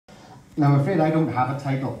Now, I'm afraid I don't have a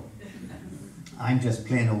title. I'm just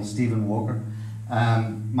plain old Stephen Walker.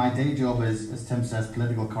 My day job is, as Tim says,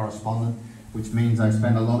 political correspondent, which means I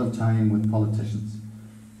spend a lot of time with politicians,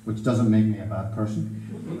 which doesn't make me a bad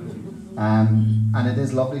person. And it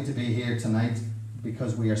is lovely to be here tonight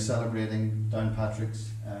because we are celebrating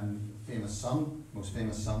Downpatrick's most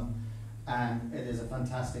famous son, and it is a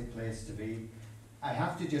fantastic place to be. I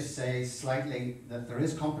have to just say slightly that there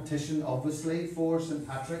is competition, obviously, for St.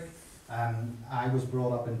 Patrick. I was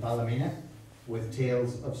brought up in Ballymena with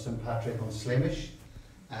tales of St. Patrick on Slamish,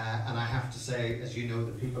 and I have to say, as you know,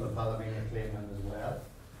 the people of Ballymena claim him as well.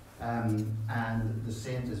 And the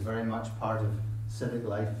saint is very much part of civic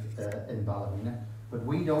life in Ballymena. But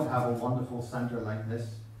we don't have a wonderful centre like this.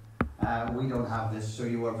 We don't have this, so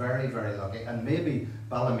you are very, very lucky. And maybe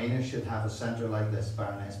Ballymena should have a centre like this,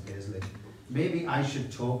 Baroness Paisley. Maybe I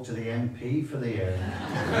should talk to the MP for the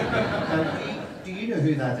area. Do you know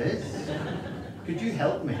who that is? Could you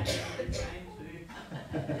help me?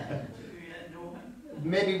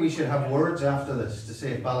 Maybe we should have words after this to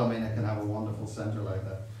say if Ballymena can have a wonderful centre like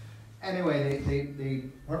that. Anyway, the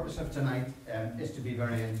purpose of tonight is to be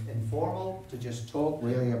very informal, to just talk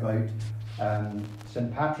really about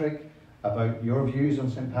St. Patrick, about your views on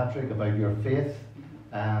St. Patrick, about your faith,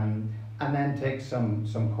 and then take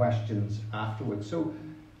some questions afterwards. So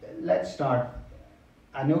let's start.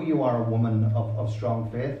 I know you are a woman of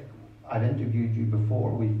strong faith. I've interviewed you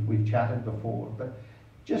before, we've chatted before, but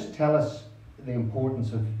just tell us the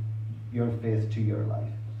importance of your faith to your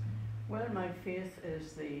life. Well, my faith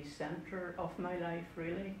is the centre of my life,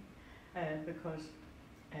 really, because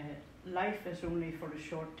life is only for a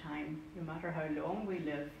short time, no matter how long we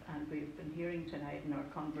live, and we've been hearing tonight in our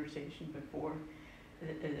conversation before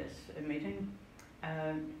this meeting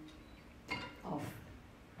of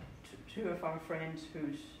two of our friends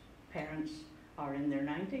whose parents are in their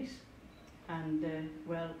 90s, and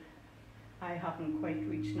well, I haven't quite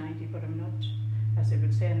reached 90, but I'm not, as they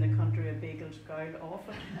would say in the country, a beagle's gowl off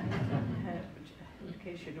it. In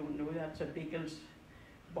case you don't know, that's a beagle's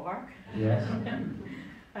bark. Yes.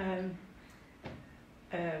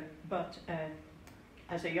 But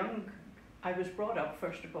as a I was brought up,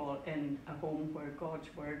 first of all, in a home where God's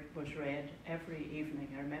word was read every evening.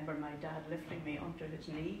 I remember my dad lifting me onto his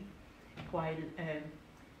knee while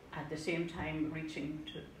at the same time reaching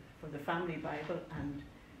for the family Bible, and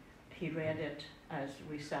he read it as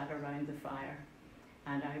we sat around the fire.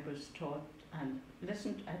 And I was taught and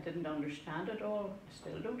listened. I didn't understand it all. I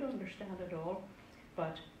still don't understand it all.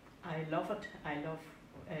 But I love it. I love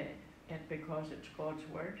it because it's God's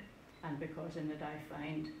word, and because in it I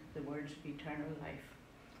find the words of eternal life.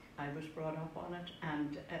 I was brought up on it,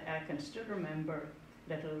 and I can still remember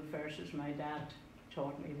little verses my dad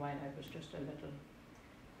taught me while I was just a little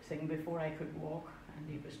thing before I could walk, and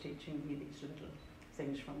he was teaching me these little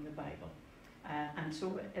things from the Bible. And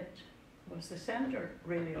so it was the centre,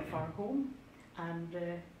 really, of our home. And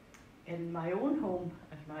in my own home,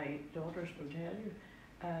 as my daughters will tell you,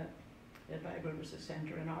 the Bible was the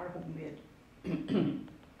centre in our home.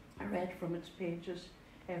 I read from its pages.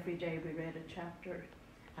 Every day we read a chapter.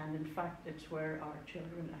 And in fact, it's where our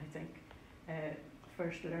children, I think,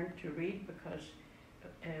 first learned to read, because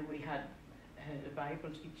we had the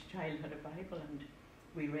Bibles, each child had a Bible, and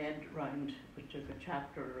we read round, we took a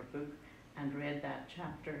chapter or a book and read that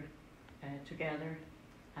chapter together,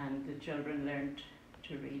 and the children learned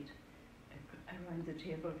to read around the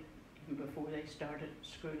table. Even before they started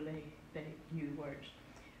school, they knew words.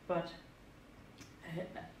 But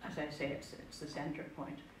as I say, it's the centre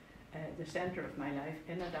point, the centre of my life.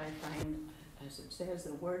 In it I find, as it says,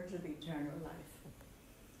 the words of eternal life.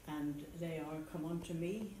 And they are, "Come unto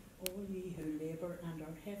me, all ye who labour and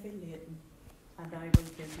are heavy laden, and I will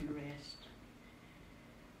give you rest."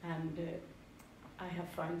 And I have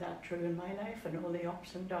found that true in my life, and all the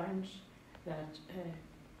ups and downs, that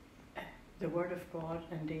the Word of God,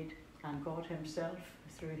 indeed, and God Himself,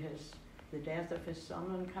 through the death of His Son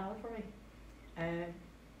on Calvary,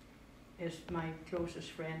 is my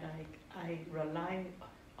closest friend. I rely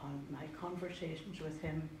on my conversations with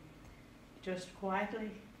Him, just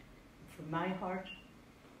quietly, from my heart,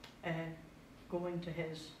 going to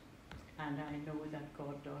His. And I know that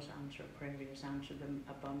God does answer prayer. He has answered them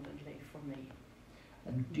abundantly for me.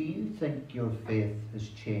 And do you think your faith has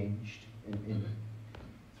changed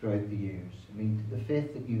throughout the years? I mean, the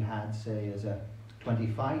faith that you had, say, as a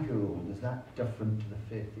 25-year-old, is that different to the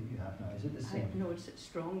faith that you have now? Is it the same? No, it's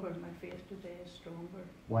stronger. My faith today is stronger.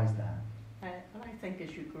 Why is that? Well, I think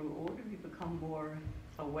as you grow older, you become more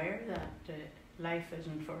aware that life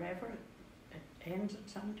isn't forever. It ends at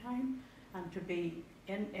some time. And to be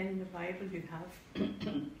in the Bible, you have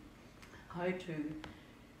how to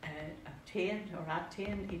obtain or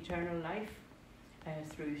attain eternal life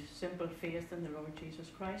through simple faith in the Lord Jesus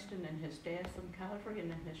Christ and in his death on Calvary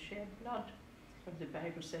and in his shed blood. For the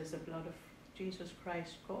Bible says the blood of Jesus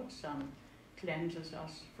Christ, God's Son, cleanses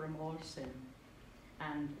us from all sin.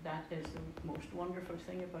 And that is the most wonderful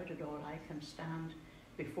thing about it all. I can stand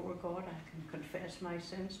before God, I can confess my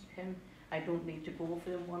sins to him. I don't need to go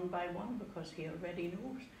over them one by one because he already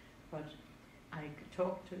knows. But I could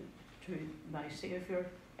talk to my Saviour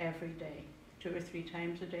every day, 2 or 3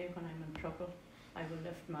 times a day when I'm in trouble. I will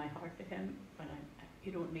lift my heart to him.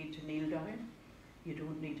 You don't need to kneel down. You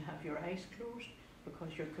don't need to have your eyes closed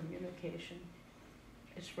because your communication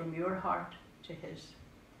is from your heart to his.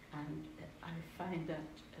 And I find that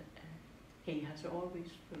he has always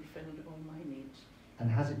fulfilled all my needs.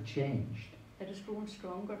 And has it changed? It has grown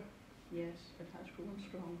stronger. Yes, it has grown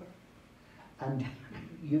stronger. And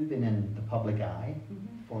you've been in the public eye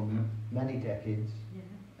for many decades.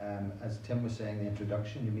 Yeah. As Tim was saying in the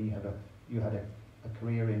introduction, you mean you had a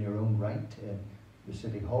career in your own right in the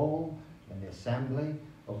City Hall, in the Assembly.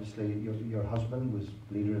 Obviously, your husband was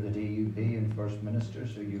leader of the DUP and First Minister,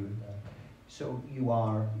 so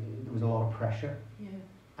there was a lot of pressure. Yeah.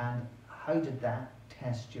 And how did that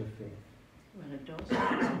test your faith? Well, it does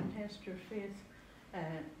test your faith,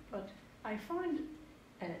 but I found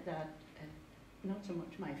that not so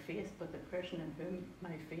much my faith, but the person in whom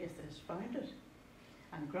my faith is founded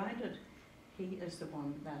and grounded, he is the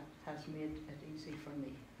one that has made it easy for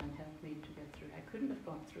me and helped me to get through. I couldn't have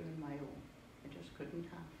gone through on my own. I just couldn't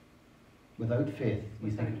have. Without faith,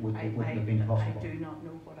 you think it wouldn't have been possible? I do not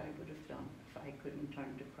know what I would have done if I couldn't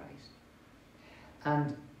turn to Christ.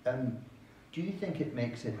 And do you think it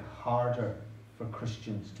makes it harder for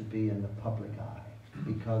Christians to be in the public eye?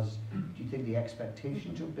 Because do you think the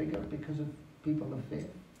expectations are bigger because of people of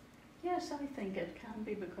faith? Yes, I think it can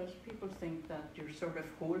be because people think that you're sort of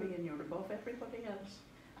holy and you're above everybody else.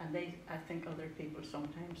 And I think other people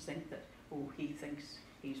sometimes think that, oh, he thinks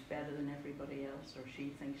he's better than everybody else or she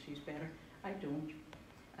thinks she's better. I don't.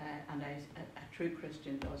 And a true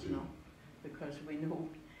Christian does not, because we know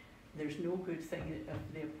there's no good thing.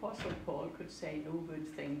 If the Apostle Paul could say no good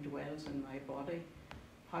thing dwells in my body,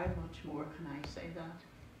 how much more can I say that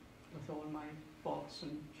with all my faults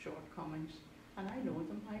and shortcomings? And I know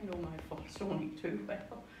them. I know my faults only too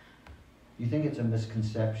well. You think it's a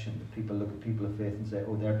misconception that people look at people of faith and say,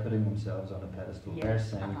 oh, they're putting themselves on a pedestal. Yes,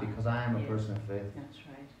 they're saying, because I am a person of faith, that's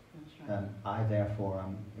right, that's right. I therefore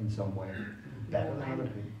am in some way better than other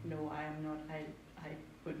people. No, I am not. I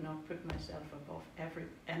would not put myself above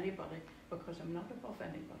anybody because I'm not above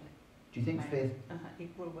anybody. Do you think faith...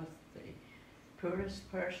 equal with the poorest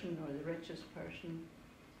person or the richest person.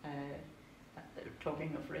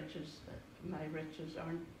 Talking of riches, my riches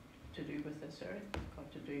aren't to do with this earth, they've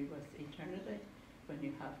got to do with eternity. When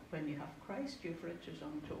you have Christ, you have riches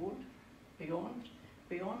untold, beyond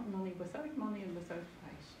money, without money and without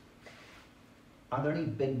price. Are there any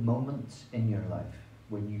big moments in your life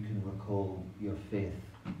when you can recall your faith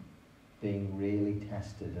being really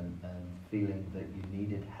tested and feeling that you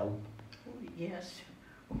needed help? Oh, yes,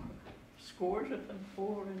 scores of them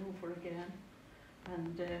over and over again.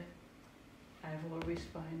 And I've always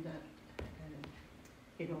found that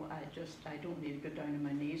I don't need to go down on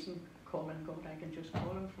my knees and call on God. I can just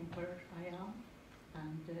call him from where I am,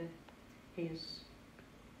 and he has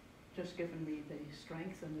just given me the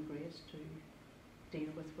strength and the grace to deal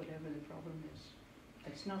with whatever the problem is.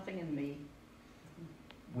 It's nothing in me.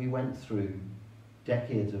 We went through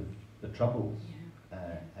decades of the Troubles,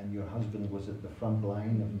 yeah. And your husband was at the front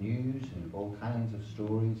line of news and all kinds of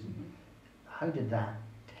stories. How did that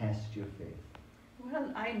test your faith?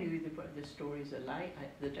 Well, I knew the stories a lie,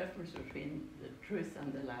 the difference between the truth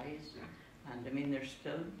and the lies. And I mean, they're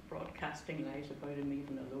still broadcasting lies about him,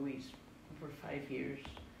 even although he's over 5 years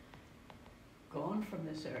gone from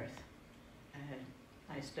this earth.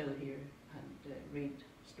 I still hear and read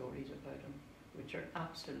stories about him, which are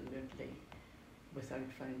absolutely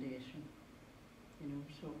without foundation.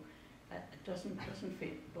 So it doesn't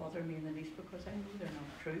bother me in the least because I know they're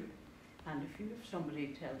not true. And if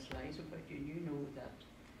somebody tells lies about you, and you know that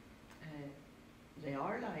they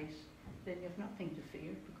are lies, then you have nothing to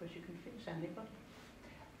fear because you can face anybody.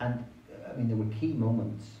 And I mean, there were key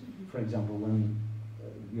moments. For example, when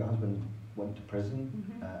your husband went to prison.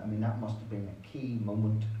 I mean, that must have been a key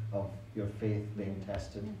moment of your faith being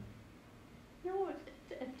tested. Yeah. No,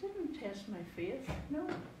 it didn't test my faith. No,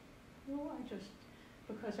 I just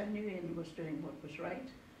because I knew Ian was doing what was right,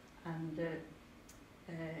 and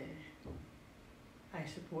I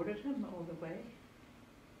supported him all the way.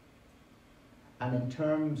 And in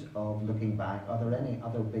terms of looking back, are there any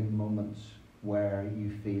other big moments where you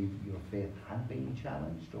feel your faith had been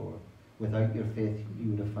challenged, or without your faith you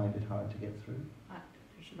would have found it hard to get through?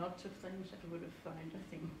 There's lots of things that I would have found. I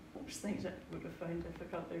think most things I would have found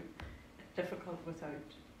difficult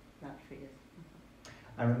without that faith.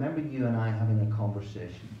 I remember you and I having a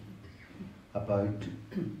conversation about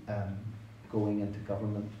going into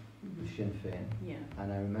government with Sinn Féin. Yeah.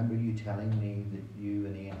 And I remember you telling me that you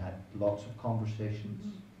and Ian had lots of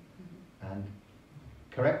conversations. And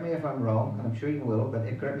correct me if I'm wrong, and I'm sure you will, but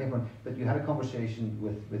correct me if I'm wrong, but you had a conversation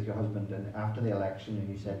with your husband and after the election, and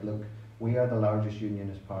you said, look, we are the largest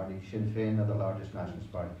unionist party, Sinn Féin are the largest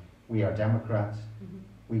nationalist party. We are Democrats,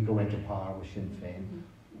 we go into power with Sinn Féin.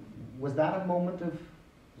 Was that a moment of,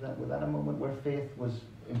 was that a moment where faith was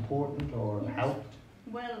important or helped?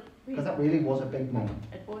 Well, because that really was a big moment.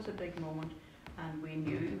 It was a big moment, and we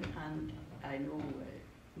knew, and I know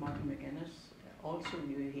Martin McGuinness also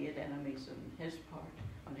knew he had enemies on his part,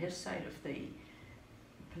 on his side of the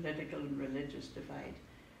political and religious divide,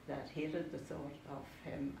 that hated the thought of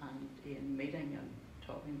him and Ian meeting and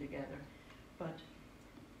talking together. But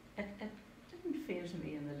it didn't faze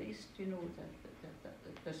me in the least, you know, that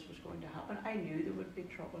this was going to happen. I knew there would be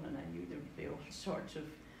trouble, and I knew there would be all sorts of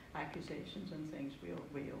accusations and things. We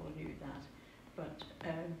all knew that. But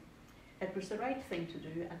it was the right thing to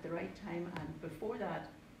do at the right time, and before that,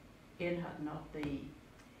 Ian had not he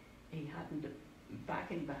hadn't the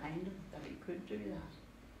backing behind him that he could do that.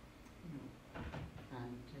 You know.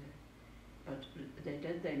 And but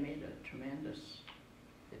they made a tremendous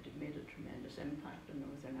impact in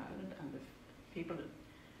Northern Ireland, and if people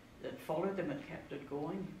that followed them had kept it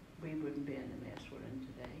going, we wouldn't be in the mess we're in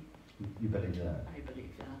today. You believe that? I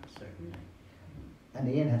believe that, certainly. And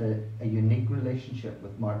Ian had a unique relationship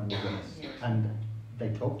with Martin McGuinness, Yes, and they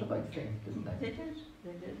talked about faith, didn't they? They did.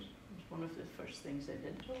 It was one of the first things they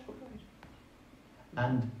did talk about.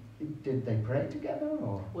 And did they pray together,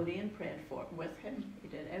 or? Well, Ian prayed with him. He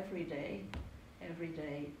did every day.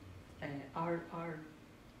 Our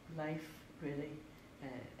life, really,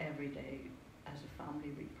 every day as a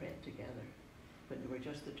family we prayed together. When there were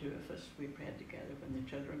just the two of us, we prayed together. When the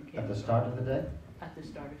children came. At the start of the day? At the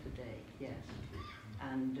start of the day, yes.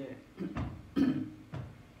 And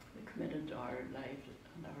we committed our lives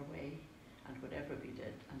and our way and whatever we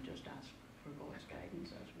did, and just asked for God's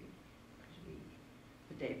guidance as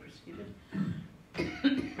the day proceeded.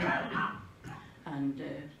 And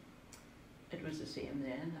it was the same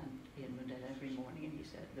then, and Ian went in every morning, and he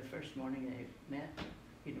said the first morning they met,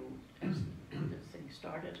 you know, as the thing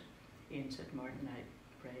started, Ian said, Martin, I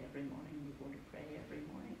pray every morning, we're going to pray every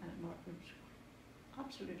morning, and Martin was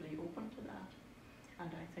absolutely open to that,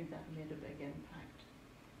 and I think that made a big impact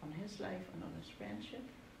on his life and on his friendship,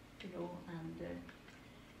 you know, and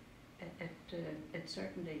it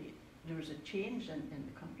certainly, there was a change in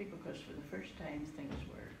the country, because for the first time things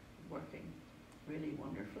were working really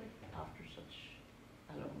wonderfully after such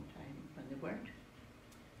a long time when they weren't.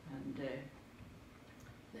 And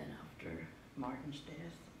then after Martin's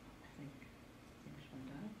death, I think things went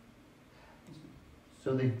down.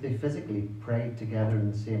 So they physically prayed together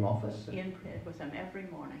in the same office? Ian prayed with him every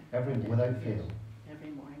morning. Without fail? Every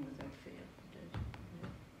morning without fail, he did.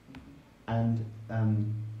 Yeah. And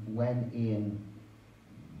when Ian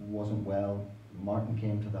wasn't well, Martin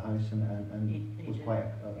came to the house and he was did. quite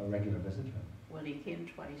a regular visitor. Well, he came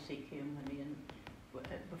twice. He came when Ian,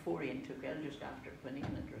 before Ian took ill, just after when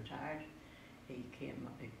Ian had retired, he came,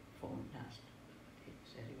 he phoned and asked, he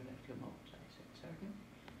said he would like to come up. So I said, certainly.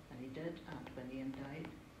 And he did, and when Ian died,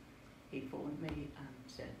 he phoned me and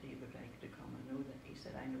said he would like to come. I know that, he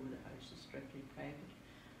said, I know the house is strictly private,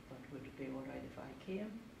 but would it be all right if I came?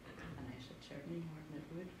 And I said, certainly, Martin, it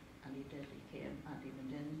would. And he did, he came, and he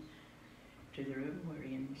went in to the room where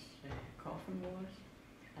Ian's coffin was,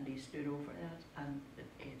 and he stood over that, and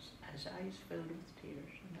his eyes filled with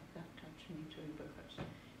tears, and that touched me too, because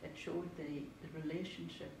it showed the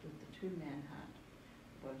relationship that the two men had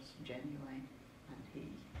was genuine, and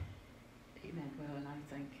he meant well, and I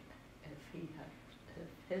think if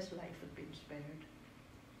his life had been spared,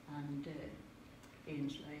 and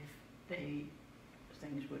Ian's life,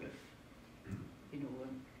 things would have, you know,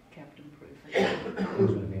 kept improving. Things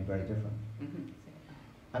would have been very different.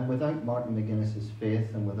 And without Martin McGuinness's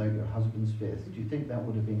faith and without your husband's faith, do you think that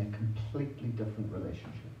would have been a completely different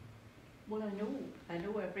relationship? Well, I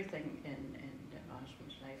know everything in my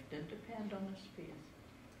husband's life did depend on his faith.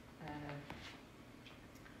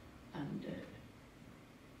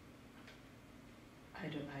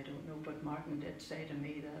 I don't know, but Martin did say to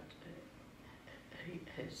me that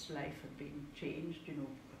his life had been changed, you know,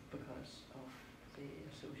 because of the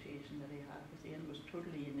association that he had with Ian was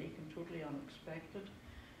totally unique and totally unexpected.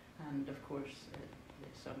 And of course,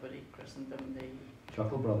 somebody christened them the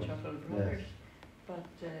Chuckle Brothers. Chuckle Brothers. Yes. But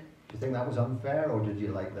Do you think that was unfair, or did you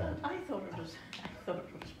like that? I thought it was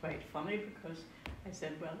quite funny, because I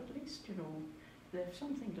said, well, at least, you know, they have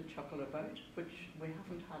something to chuckle about, which we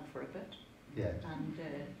haven't had for a bit. Yes. And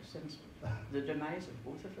since the demise of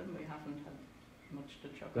both of them, we haven't had much to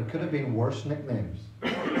chuckle There could have about. been worse nicknames.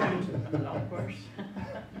 A lot worse.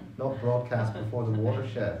 Not broadcast before the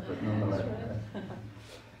watershed, but nonetheless.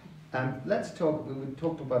 Let's talk. We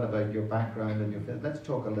talked about your background and your. Let's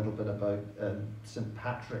talk a little bit about St.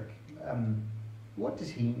 Patrick. What does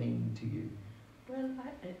he mean to you? Well,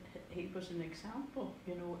 he was an example.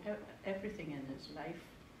 You know, everything in his life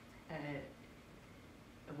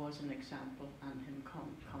was an example, and him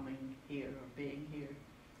coming here or being here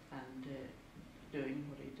and doing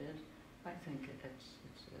what he did. I think it's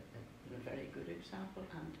a very good example,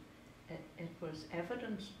 and it was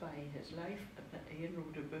evidenced by his life. Ian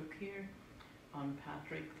wrote a book here on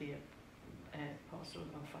Patrick, the Apostle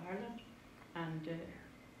of Ireland, and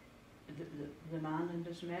the man and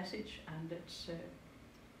his message, and it's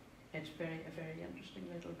a very interesting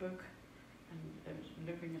little book. And I was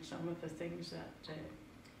looking at some of the things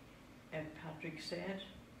that Patrick said.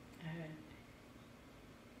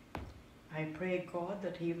 I pray God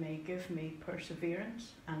that he may give me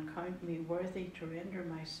perseverance and count me worthy to render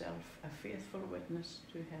myself a faithful witness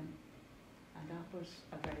to him. And that was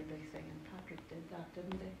a very big thing, and Patrick did that,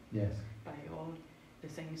 didn't he? Yes. By all the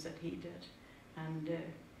things that he did. And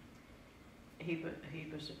he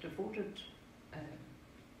was a devoted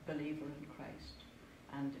believer in Christ.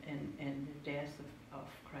 And in the death of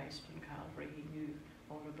Christ on Calvary, he knew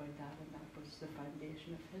all about that, and that was the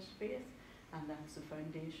foundation of his faith, and that's the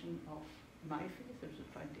foundation of my faith. There's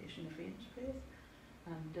a foundation of Ian's faith,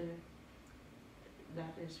 and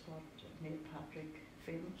that is what made Patrick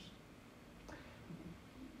famous.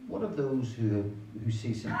 What of those who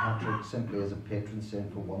see St. Patrick simply as a patron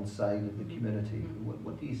saint for one side of the community?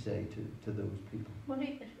 What do you say to those people? Well,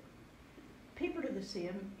 people are the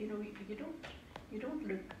same. You know, you don't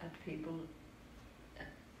look at people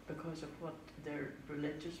because of what their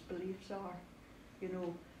religious beliefs are. You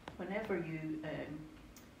know, whenever you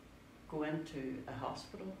go into a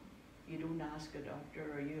hospital, you don't ask a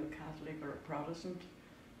doctor, are you a Catholic or a Protestant?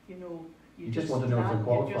 You know, you just want to know if they're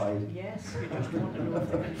qualified. Yes, you just want to know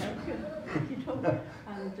if they can help you. You know,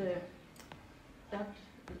 and that,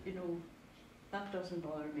 you know, that doesn't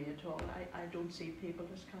bother me at all. I don't see people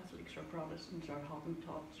as Catholics or Protestants or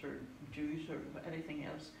Hottentots or Jews or anything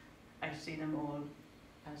else. I see them all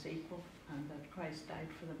as equal, and that Christ died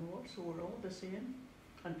for them all, so we're all the same,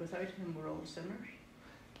 and without him we're all sinners.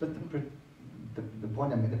 But the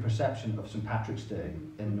point I mean, the perception of St. Patrick's Day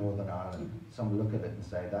in Northern Ireland, some look at it and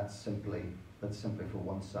say that's simply for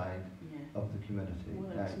one side of the community.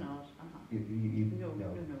 Well, it's not. No.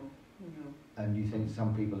 And you think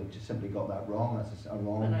some people have just simply got that wrong? That's a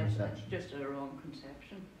wrong perception. It's just a wrong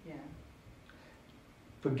conception. Yeah.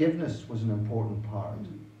 Forgiveness was an important part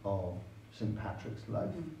of St. Patrick's life.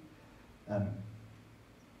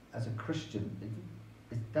 As a Christian,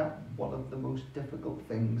 is that one of the most difficult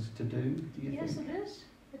things to do you think? Yes, it is.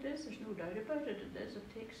 It is. There's no doubt about it. It is.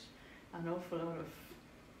 It takes an awful lot of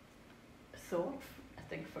thought, I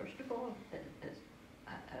think, first of all,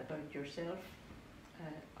 about yourself.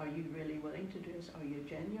 Are you really willing to do this? Are you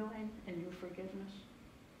genuine in your forgiveness?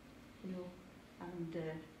 You know, and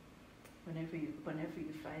whenever you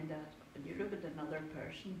find that, when you look at another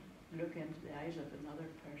person, look into the eyes of another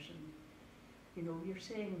person, you know, you're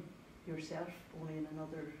seeing yourself only in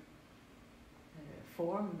another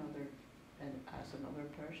form, as another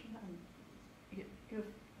person, and you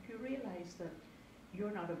realise that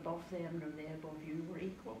you're not above them nor they above you. We're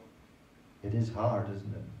equal. It is hard,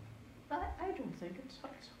 isn't it? I don't think it's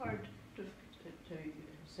hard to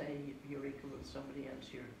say you're equal with somebody else.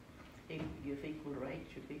 You've equal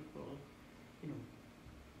rights. You've equal, you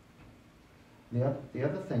know. The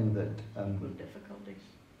other thing that equal difficulties.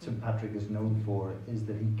 St. Patrick is known for is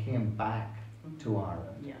that he came back to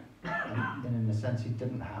Ireland. Yeah. And in a sense, he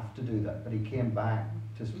didn't have to do that, but he came back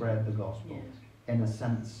to spread the gospel. Yes. In a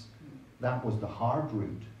sense, that was the hard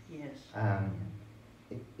route. Yes.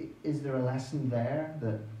 Is there a lesson there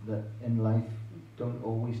that in life don't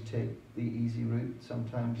always take the easy route?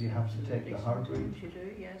 Sometimes you have to take the hard route. Sometimes you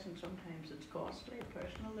do, yes, and sometimes it's costly,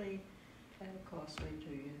 personally costly to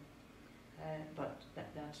you. But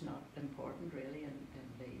that's not important really in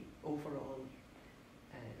the overall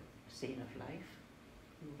scene of life,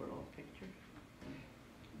 the overall picture.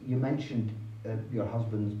 You mentioned your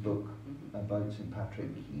husband's book about St. Patrick,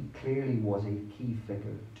 he clearly was a key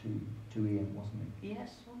figure to Ian, wasn't he?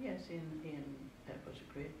 Yes, oh yes, Ian was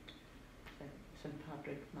a great St.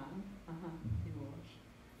 Patrick man. He was.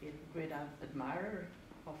 He was a great admirer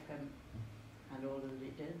of him and all that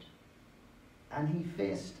he did. And he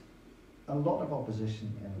faced a lot of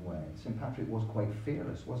opposition in a way. St. Patrick was quite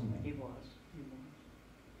fearless, wasn't he? He was.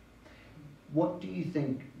 What do you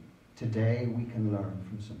think today we can learn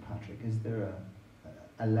from St. Patrick? Is there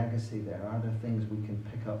a legacy there? Are there things we can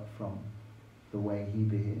pick up from the way he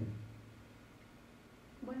behaved?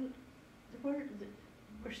 Well,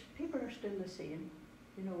 people are still the same,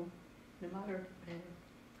 you know, no matter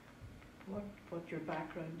what your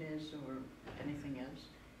background is or anything else.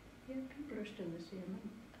 Yeah, people are still the same. And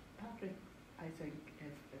Patrick, I think,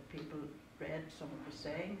 if people read some of the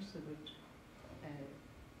sayings, they would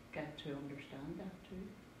get to understand that too.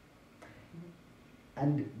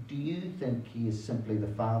 And do you think he is simply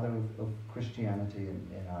the father of Christianity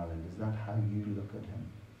in Ireland? Is that how you look at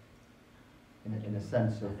him? In a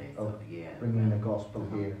sense of bringing the gospel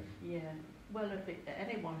here? Yeah. Well,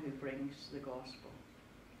 anyone who brings the gospel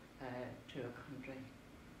to a country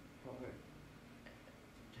or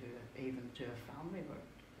even to a family or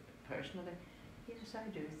personally, yes, I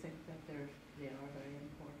do think that they are very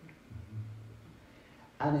important.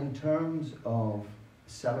 And in terms of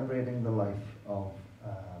celebrating the life of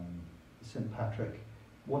St. Patrick,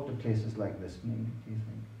 what do places like this mean, do you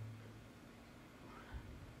think?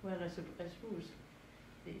 Well, I suppose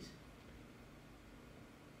these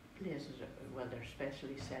places they're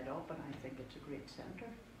specially set up, and I think it's a great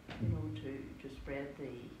centre, you know, to spread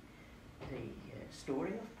the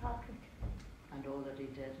story of Patrick and all that he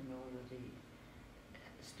did and all that he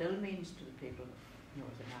still means to the people of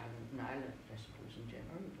Northern Ireland and Ireland, I suppose, in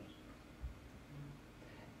general. But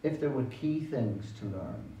if there were key things to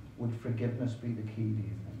learn, would forgiveness be the key, do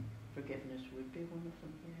you think? Forgiveness would be one of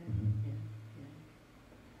them, yeah.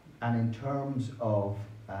 And in terms of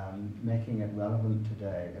making it relevant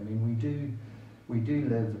today, I mean, we do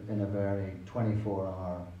live in a very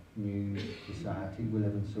 24-hour news society. We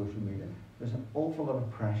live in social media. There's an awful lot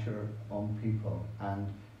of pressure on people,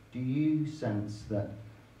 and do you sense that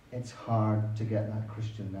it's hard to get that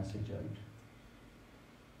Christian message out?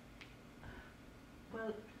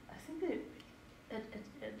 Well, I think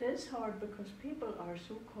it is hard because people are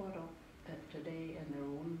so caught up today in their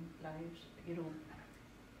own lives. You know,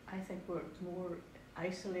 I think we're more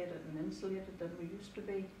isolated and insulated than we used to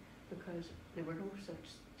be because there were no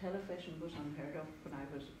such, television was unheard of when I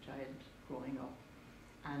was a child growing up,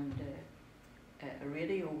 and a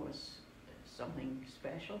radio was something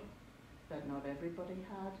special that not everybody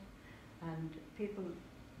had, and people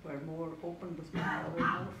were more open with one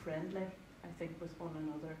another, more friendly, I think, with one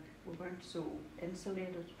another. We weren't so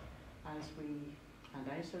insulated and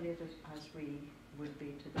isolated as we would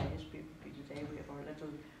be today. As we would be today, we have our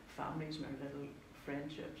little families and our little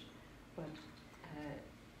friendships. But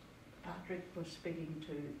Patrick was speaking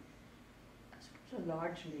to, I suppose, a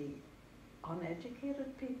largely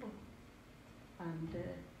uneducated people, and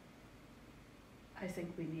I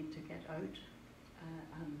think we need to get out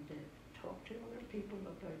and talk to other people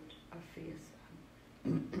about our faith,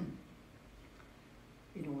 and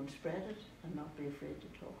you know, and spread it, and not be afraid to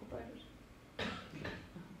talk about it.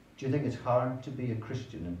 Do you think it's hard to be a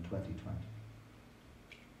Christian in 2020?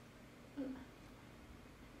 I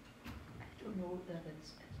don't know that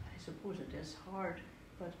I suppose it is hard,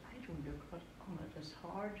 but I don't look on it as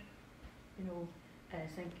hard. You know, I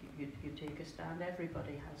think you take a stand.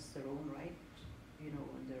 Everybody has their own rights, you know,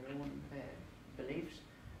 and their own beliefs,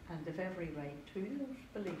 and they've every right to those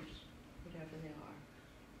beliefs, whatever they are.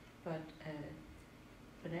 But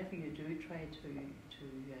whenever you do try to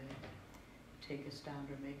take a stand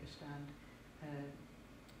or make a stand,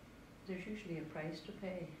 there's usually a price to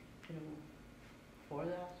pay, you know, for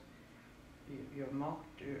that. You're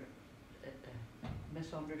mocked, you're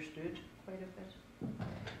misunderstood quite a bit.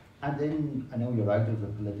 And then, I know you're out of the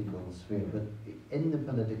political sphere, but in the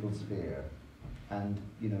political sphere, and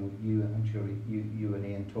you know, I'm sure you and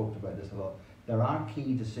Ian talked about this a lot, there are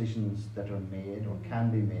key decisions that are made or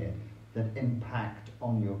can be made that impact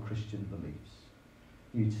on your Christian beliefs.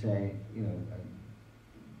 You'd say, you know,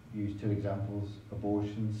 use two examples: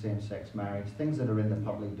 abortion, same-sex marriage, things that are in the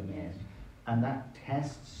public domain, and that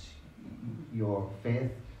tests your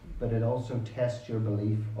faith, but it also tests your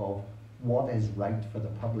belief of what is right for the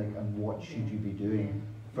public and what should you be doing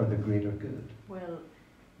for the greater good. Well,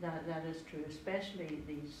 that is true, especially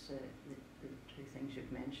these the two things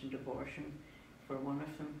you've mentioned: abortion, for one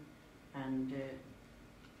of them, and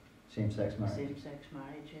same-sex marriage. Same-sex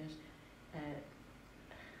marriage, yes.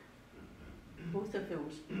 both of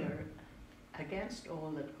those, they're against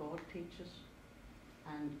all that God teaches.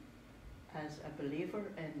 And as a believer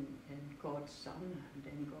in God's Son and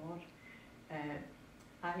in God,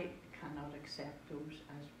 I cannot accept those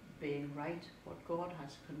as being right. What God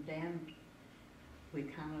has condemned, we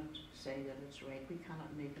cannot say that it's right. We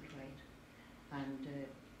cannot make it right. And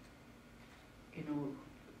you know,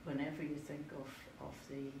 whenever you think of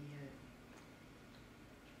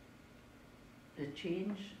the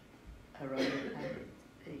change around,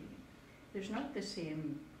 there's not the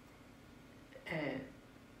same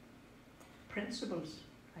principles,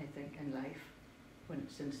 I think, in life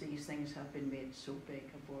since these things have been made so big,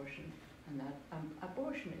 abortion, and that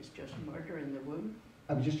abortion is just murder in the womb.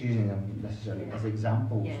 I was just using them necessarily as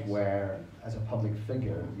examples where, as a public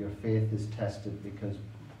figure, your faith is tested because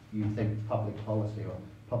you think public policy or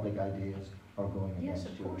public ideas are going against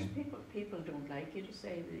you. Yes, of course, people don't like you to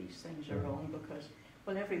say that these things are wrong because,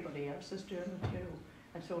 well, everybody else is doing it, you know,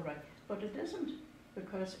 and it's all right. But it isn't,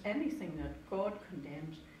 because anything that God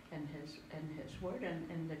condemns in His Word and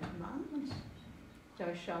in the commandments,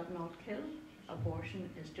 thou shalt not kill. Abortion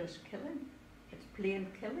is just killing. It's plain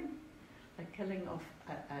killing. A killing of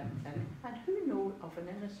and who knows of an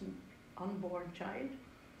innocent unborn child,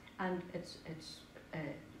 and it's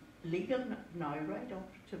legal now right up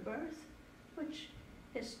to birth, which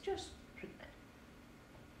is just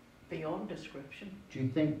beyond description. Do you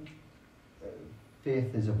think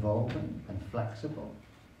faith is evolving and flexible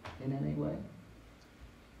in any way?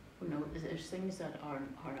 Well, no, there's things that are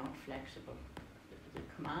not flexible. The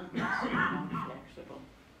commandments are not flexible.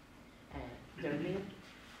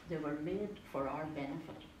 They were made for our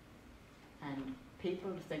benefit, and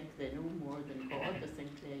people think they know more than God. They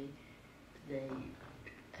think they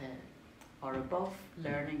are above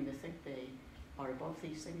learning. They think they are above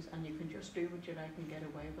these things, and you can just do what you like and get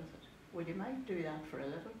away with it. Well, you might do that for a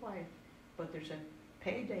little while, but there's a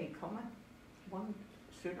payday coming, one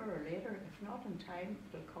sooner or later. If not in time,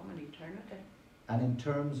 it'll come in eternity. And in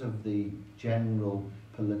terms of the general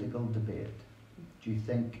political debate, do you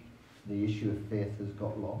think the issue of faith has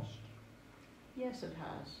got lost? Yes, it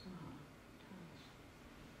has.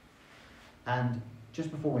 And just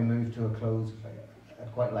before we move to a close,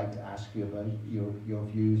 I'd quite like to ask you about your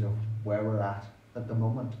views of where we're at the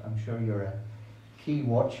moment. I'm sure you're a key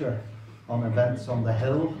watcher on events on the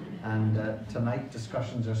Hill, and tonight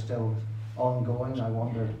discussions are still ongoing. I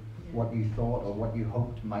wonder what you thought or what you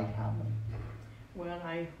hoped might happen. Well,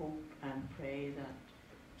 I hope and pray that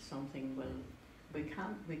something will. We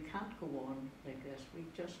can't go on like this. We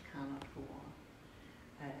just cannot go on.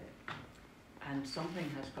 And something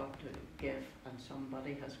has got to give, and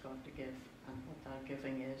somebody has got to give, and what that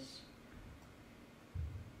giving is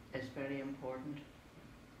very important.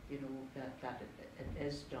 You know, that it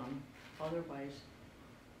is done. Otherwise,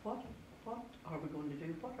 what are we going to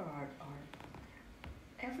do? What are our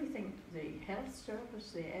everything, the health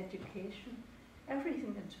service, the education,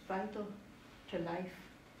 everything that's vital to life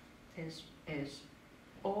is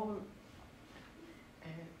all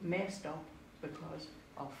messed up because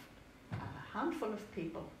of a handful of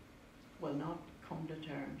people will not come to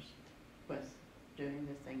terms with doing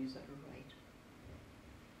the things that are right.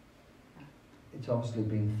 It's obviously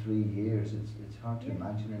been 3 years. It's hard to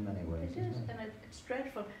imagine in many ways. It is, and it's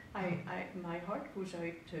dreadful. My heart goes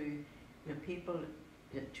out to the people,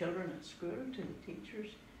 the children at school, to the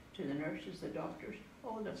teachers, to the nurses, the doctors,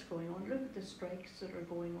 all that's going on. Look at the strikes that are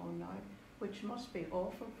going on now, which must be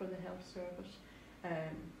awful for the health service.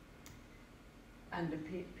 And the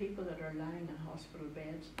people that are lying in hospital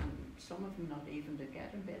beds, and some of them not even to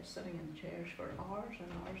get in bed, sitting in chairs for hours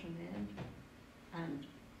and hours on end. And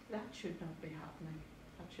that should not be happening.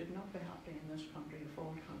 That should not be happening in this country, of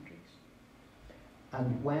all countries.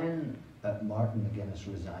 And when Martin McGuinness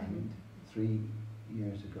resigned 3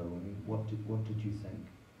 years ago, I mean, what did you think?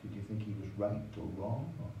 Did you think he was right or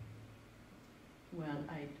wrong? Or? Well,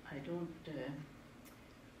 I don't.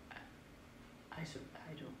 I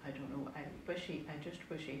don't know. I just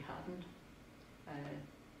wish he hadn't.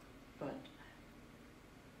 But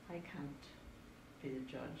I can't be the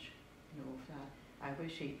judge, you know, of that. I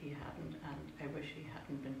wish he hadn't, and I wish he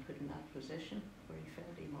hadn't been put in that position where he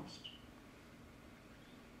felt he must.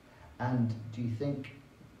 And do you think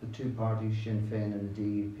the two parties, Sinn Féin and the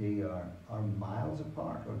DUP, are miles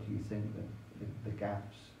apart, or do you think that the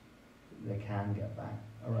gaps, they can get back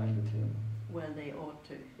around the table? Well, they ought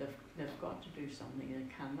to. They've got to do something. They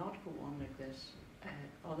cannot go on like this.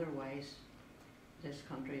 Otherwise, this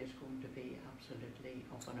country is going to be absolutely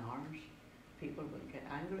up in arms. People will get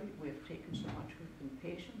angry. We've taken so much. We've been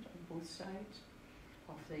patient on both sides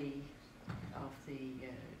of the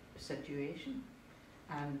situation,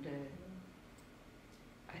 and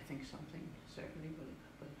I think something certainly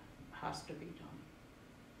has to be done.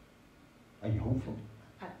 Are you hopeful?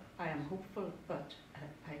 I am hopeful, but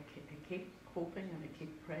I keep hoping and I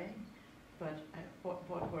keep praying. But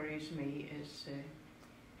what worries me is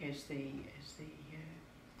the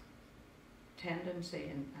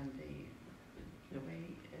tendency and the way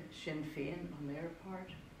Sinn Féin on their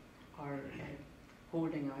part are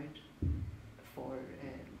holding out for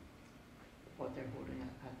what they're holding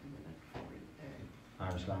at the minute for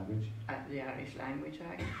Irish language? The Irish Language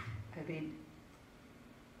Act. I mean,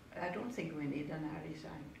 I don't think we need an Irish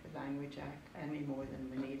Language Act any more than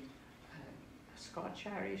we need a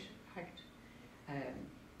Scotch-Irish Act.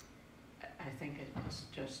 I think it's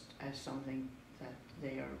just something that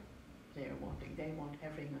they are wanting. They want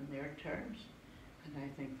everything on their terms, and I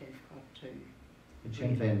think they've got to. But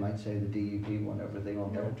Sinn Féin might say the DUP want everything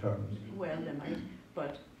on their terms. Well, they might,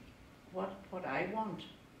 but what I want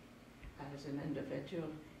as an individual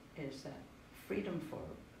is that freedom for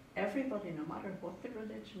everybody, no matter what their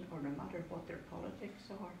religion or no matter what their politics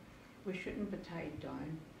are. We shouldn't be tied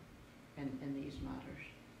down in these matters,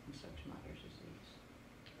 in such matters as these.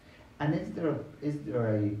 And is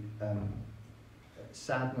there a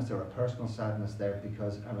sadness or a personal sadness there?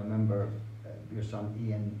 Because I remember your son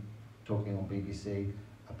Ian talking on BBC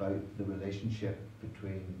about the relationship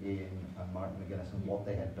between Ian and Martin McGuinness and what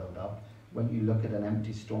they had built up. When you look at an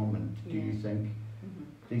empty Stormont, do you think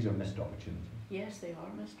these are missed opportunities? Yes, they are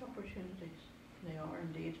missed opportunities. They are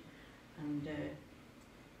indeed. And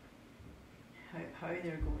how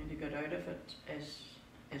they're going to get out of it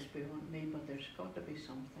is beyond me, but there's got to be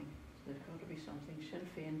something. There's got to be something. Sinn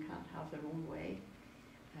Féin can't have their own way.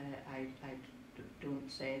 I don't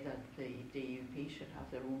say that the DUP should have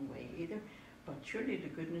their own way either, but surely to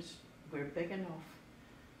goodness we're big enough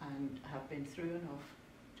and have been through enough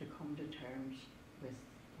to come to terms with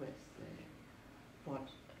what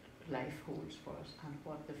life holds for us and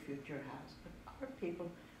what the future has. But our people,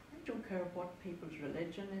 I don't care what people's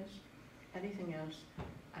religion is, anything else,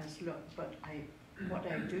 but what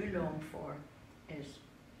I do long for is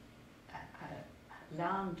a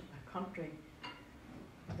land, a country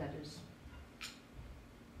that is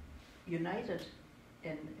united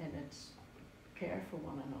in its care for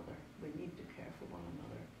one another. We need to care for one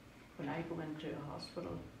another. When I go into a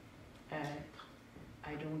hospital,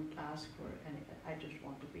 I don't ask for any, I just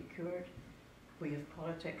want to be cured. We have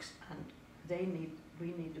politics and we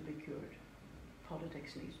need to be cured.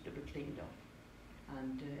 Politics needs to be cleaned up.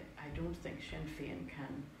 And I don't think Sinn Féin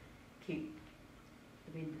can keep,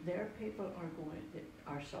 I mean, their people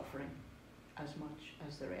are suffering as much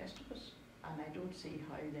as the rest of us. And I don't see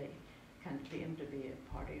how they can claim to be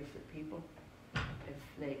a party of the people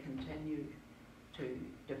if they continue to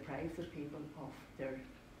deprive the people of their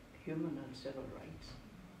human and civil rights.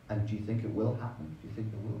 And do you think it will happen? Do you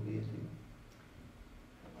think there will be a deal?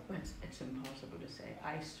 Well, it's impossible to say.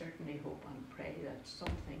 I certainly hope and pray that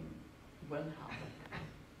something will happen,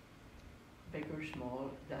 big or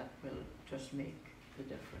small, that will just make the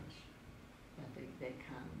difference. That they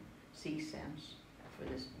can see sense for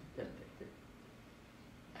this.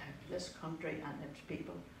 This country and its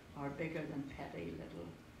people are bigger than petty little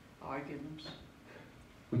arguments.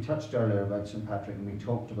 We touched earlier about St. Patrick and we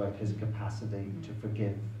talked about his capacity to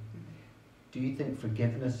forgive. Do you think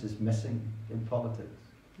forgiveness is missing in politics?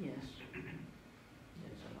 Yes.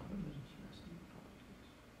 There's a lot of it is missing in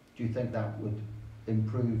politics. Do you think that would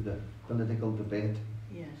improve the political debate?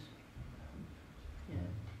 Yes. Yeah,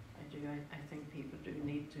 I do. I think people do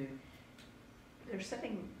need to. They're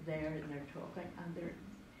sitting there and they're talking and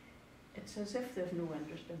it's as if there's no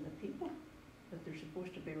interest in the people that they're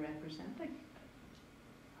supposed to be representing,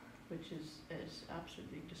 which is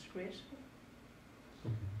absolutely disgraceful.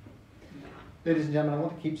 Ladies and gentlemen, I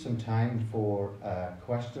want to keep some time for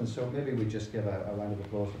questions, so maybe we just give a round of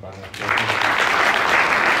applause for Baroness Paisley.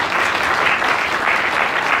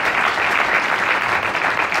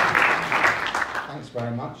 Thanks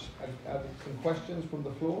very much. Some questions from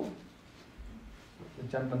the floor? The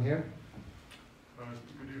gentleman here.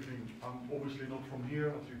 Good evening. I'm obviously not from here,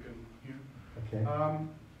 as you can hear. Okay.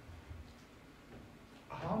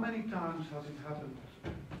 How many times has it happened,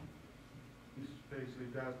 Mrs. Paisley,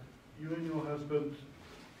 that you and your husband,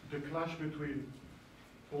 the clash between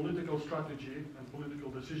political strategy and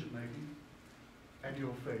political decision making and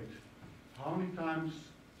your faith? How many times,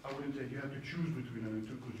 I wouldn't say you had to choose between the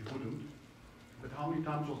two because you wouldn't, but how many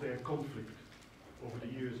times was there a conflict over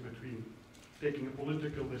the years between taking a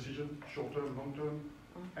political decision, short-term, long-term,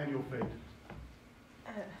 and your faith?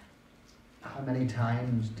 How many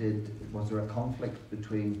times was there a conflict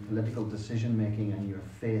between political decision making and your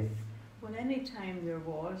faith? Well, any time there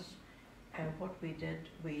was, what we did,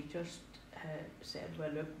 we just said,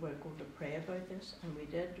 well, look, we're going to pray about this, and we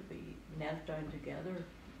did. We knelt down together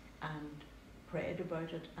and prayed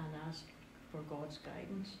about it and asked for God's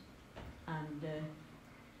guidance. And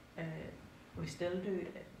we still do.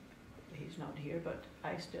 He's not here, but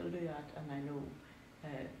I still do that, and I know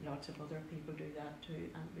lots of other people do that too.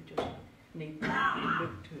 And we just need to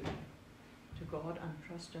look to God and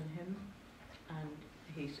trust in Him. And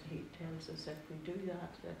He tells us if we do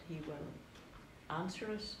that, that He will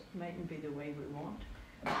answer us. It mightn't be the way we want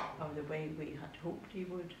or the way we had hoped He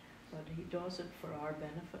would, but He does it for our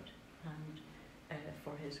benefit and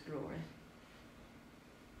for His glory.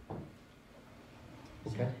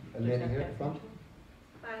 Okay, a lady here at the front.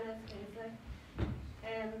 Baroness Paisley.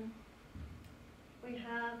 We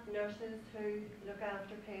have nurses who look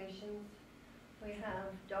after patients. We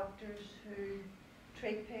have doctors who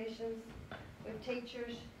treat patients. We have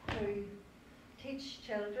teachers who teach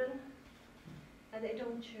children, and they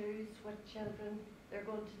don't choose what children they're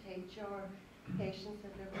going to teach or patients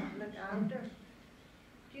that they're going to look after.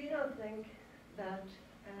 Do you not think that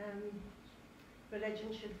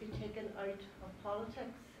religion should be taken out of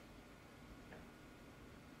politics?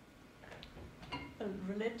 Well,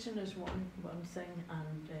 religion is one thing,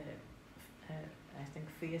 and I think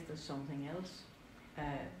faith is something else.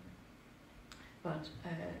 But I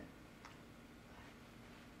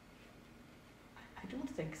don't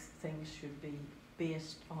think things should be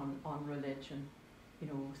based on religion. You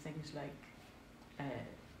know, things like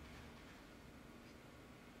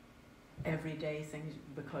everyday things,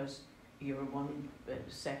 because you're one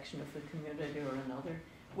section of the community or another.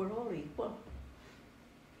 We're all equal.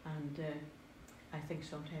 And I think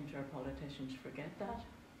sometimes our politicians forget that.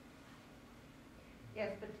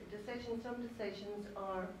 Yes, but some decisions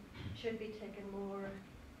should be taken more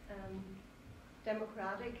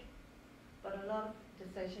democratic, but a lot of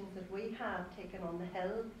decisions that we have taken on the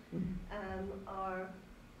Hill are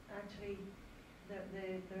actually,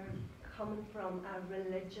 they're coming from a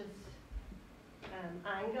religious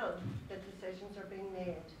angle that decisions are being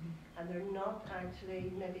made, and they're not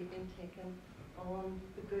actually maybe being taken on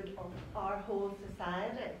the good of our whole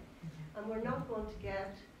society. And we're not going to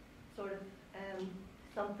get sort of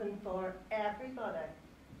something for everybody,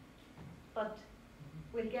 but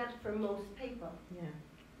we'll get it for most people. Yeah.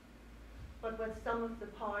 But with some of the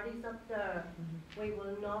parties up there, we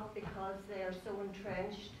will not, because they are so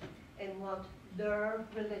entrenched in what their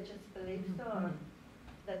religious beliefs are,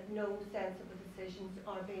 that no sensible decisions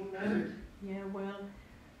are being made. Yeah, well,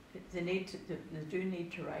 they do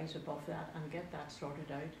need to rise above that and get that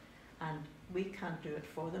sorted out. And we can't do it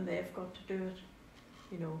for them. They've got to do it,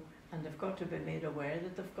 you know, and they've got to be made aware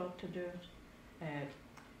that they've got to do it.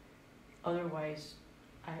 Otherwise,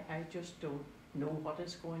 I just don't know what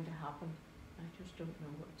is going to happen. I just don't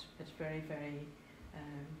know. It's very, very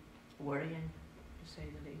worrying, to say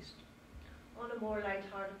the least. On a more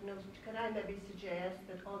light-hearted note, could I maybe suggest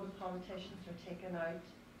that all the politicians are taken out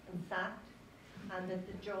and sacked, and that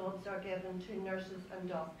the jobs are given to nurses and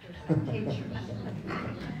doctors and teachers?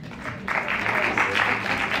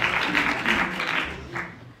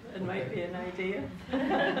 It might be an idea.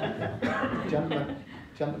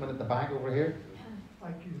 Gentleman at the back over here.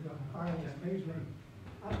 Thank you, Baroness Paisley.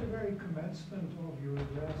 At the very commencement of your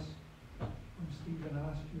address, when Stephen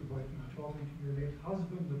asked you about talking to your late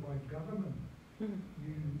husband about government,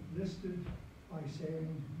 you listed by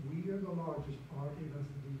saying, we are the largest party, that's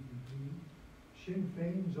the DUP. Sinn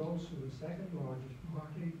Féin is also the second largest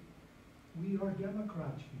party. We are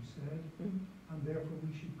Democrats, you said, and therefore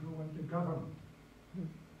we should go into government.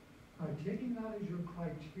 Now, taking that as your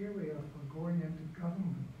criteria for going into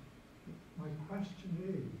government, my question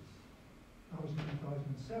is, that was in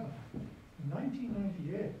 2007. In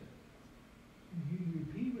 1998, the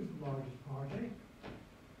UUP was the largest party,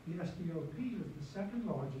 the SDLP was the second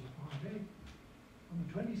largest party. On the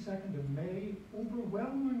 22nd of May,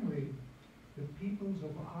 overwhelmingly, the peoples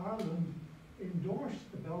of Ireland endorsed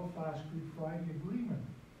the Belfast Good Friday Agreement.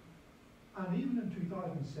 And even in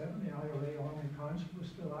 2007, the IRA Army Council was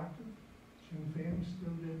still active. Sinn Féin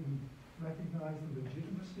still didn't recognise the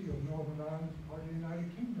legitimacy of Northern Ireland as part of the United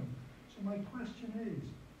Kingdom. So my question is,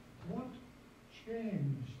 what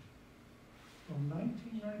changed from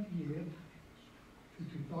 1998 to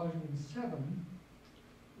 2007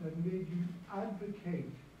 that made you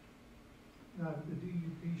advocate that the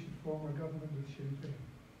DUP should form a government with Sinn Féin?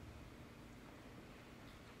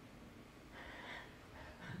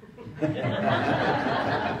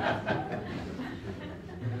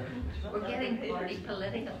 We're getting pretty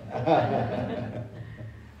political.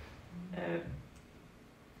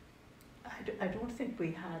 I don't think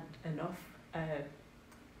we had enough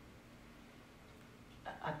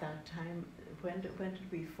at that time, when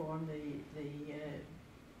did we form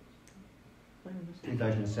when was it?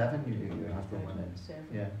 2007, your husband went in. 2007.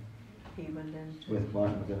 Yeah, He went into with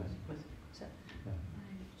Martin McGuinness. Yeah. Yeah.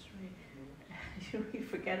 That's right. You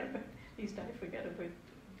forget about, at least I forget about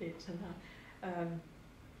dates and that.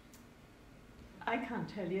 I can't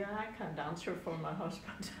tell you, I can't answer for my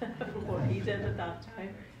husband what he did at that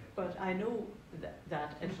time, but I know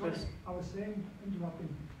that it was. I was saying, interrupting,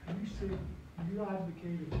 you said you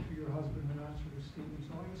advocated for your husband in answer to Stephen,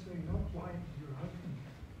 so I was saying, not why did your husband,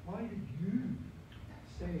 why did you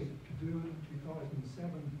say to do it in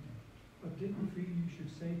 2007, but didn't feel you should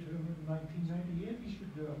say to him in 1998 he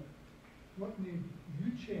should do it? What made you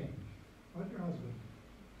change, not your husband?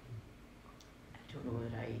 I don't know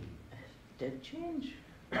that I did change.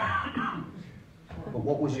 But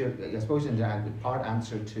what was your, I suppose in the part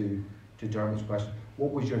answer to Dermot's question,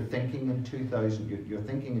 what was your thinking in 2000? Your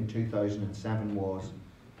thinking in 2007 was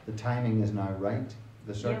the timing is now right,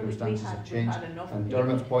 the circumstances have changed, and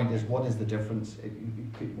Dermot's point is, what is the difference?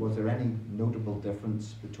 Was there any notable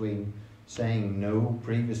difference between saying no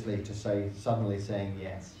previously to suddenly saying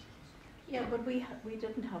yes? Yeah, but we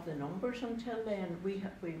didn't have the numbers until then. We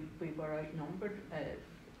were outnumbered.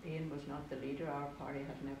 Ian was not the leader. Our party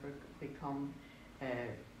had never become.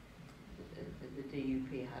 The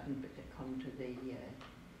DUP hadn't come to be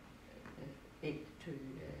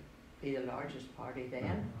the largest party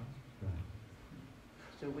then.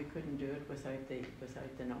 So we couldn't do it without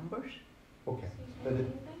the numbers. Okay. Do you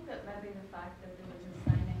think that maybe the fact that there was a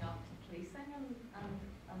signing up to policing and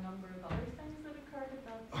a number of other things that occurred at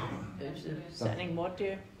that time? Signing what,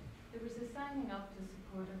 dear? There was a signing up to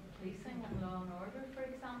support of policing and law and order, for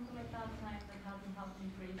example, at that time that hadn't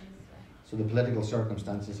happened previously. So the political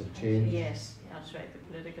circumstances have changed? Yes, that's right. The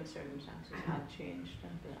political circumstances had changed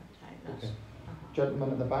at that time. That's, okay.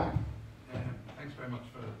 Gentleman at the back. Thanks very much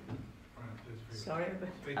for sorry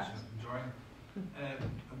about speech and enjoying it.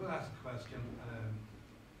 I'm going to ask a question.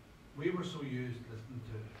 We were so used listening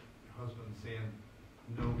to your husband saying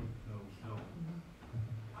no, no, no.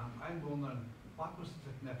 And I'm wondering, what was the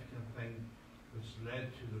significant thing which led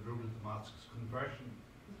to the rule of Damascus conversion,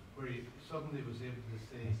 where he suddenly was able to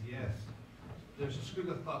say yes? There's a school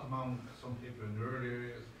of thought among some people in rural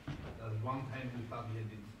areas that at one time we thought he had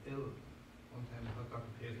been ill, one time we thought Dr.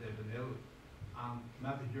 Paisley had been ill, and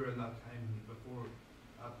maybe during that time before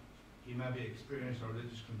he maybe experienced a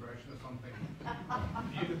religious conversion or something.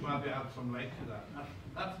 You could maybe add some light to that.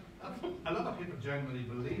 That's a lot of people genuinely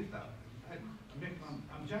believe that. I'm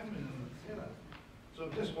genuine when I say that. So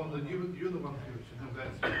I'm just wondering, you're the one who should know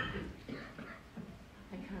best.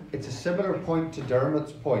 It's a similar point to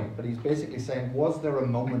Dermot's point, but he's basically saying, was there a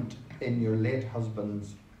moment in your late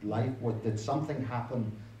husband's life where did something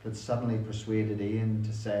happen that suddenly persuaded Ian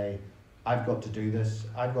to say, I've got to do this,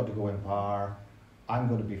 I've got to go in power, I'm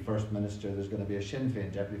going to be First Minister, there's going to be a Sinn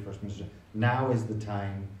Féin Deputy First Minister, now is the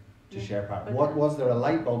time to share power. What was there a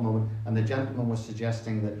light bulb moment? And the gentleman was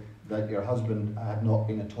suggesting that your husband had not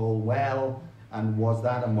been at all well, and was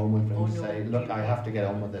that a moment for him to say, look, I have to get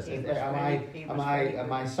on with this? Am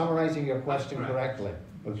I summarising your question correctly?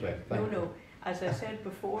 Okay, thank you. No. As I said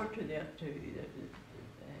before a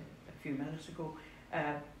few minutes ago,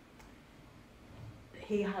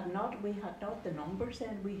 we had not the numbers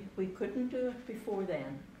then. We couldn't do it before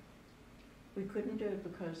then. We couldn't do it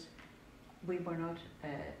because we were not.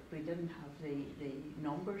 We didn't have the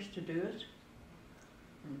numbers to do it.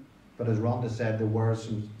 But as Rhonda said, there were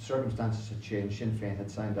some circumstances had changed. Sinn Féin had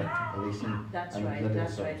signed up to policing. That's and right. political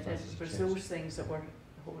That's right. It circumstances was had those changed. things that were.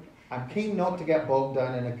 I'm keen not to get bogged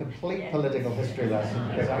down in a complete political history lesson,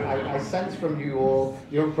 because I sense from you all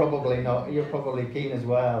you're probably keen as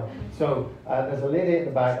well. So there's a lady at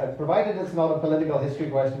the back. Provided it's not a political history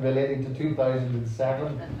question relating to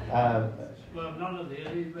 2007. Well, I'm not a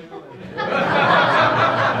lady, by the way.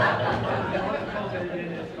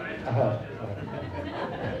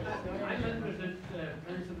 I'm interested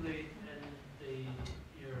principally in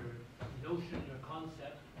your notion, your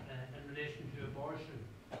concept in relation to abortion.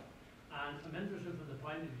 And I'm interested from the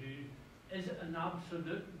point of view, is it an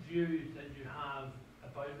absolute view that you have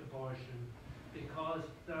about abortion? Because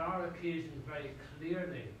there are occasions very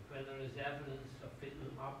clearly when there is evidence of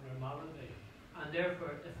fetal abnormality. And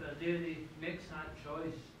therefore, if a lady makes that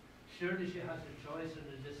choice, surely she has a choice and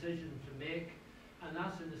a decision to make, and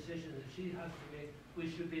that's a decision that she has to make. We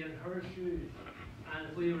should be in her shoes, and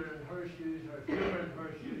if we were in her shoes, or if you were in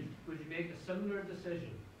her shoes, would you make a similar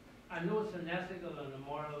decision? I know it's an ethical and a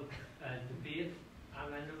moral debate,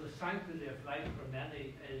 and I know the sanctity of life for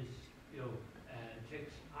many is,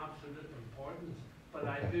 takes absolute importance. But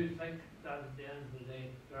I do think that at the end of the day,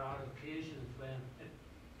 there are occasions when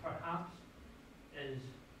perhaps is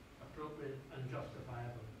appropriate and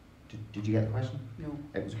justifiable. Did you get the question? No.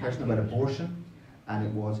 It was a question about abortion, and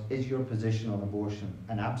it was, is your position on abortion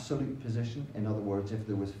an absolute position? In other words, if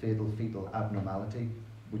there was fatal fetal abnormality,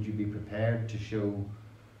 would you be prepared to show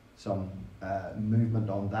some movement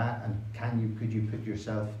on that? And could you put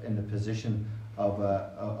yourself in the position of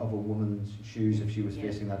a woman's shoes if she was Yes.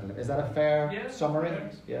 facing that? Is that a fair Yes, summary?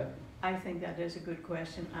 yes. Yeah. I think that is a good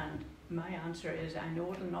question, and my answer is I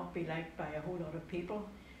know it'll not be liked by a whole lot of people,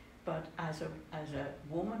 but as a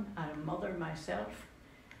woman and a mother myself,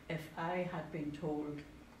 if I had been told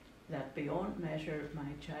that beyond measure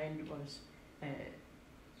my child was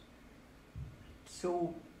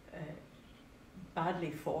so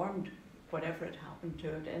badly formed, whatever had happened to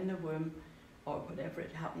it in the womb or whatever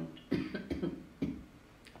had happened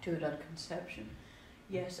to it at conception,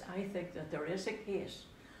 yes, I think that there is a case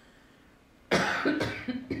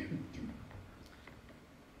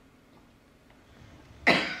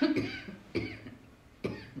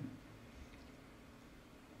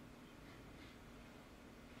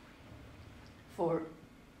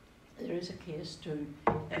there is a case to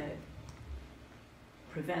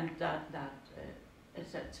prevent that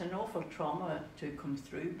it's an awful trauma to come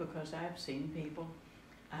through, because I've seen people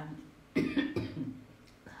have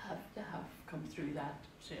come through that,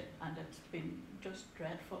 and it's been just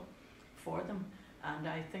dreadful for them. And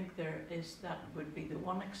I think that would be the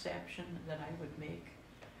one exception that I would make,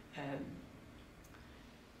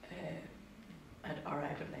 or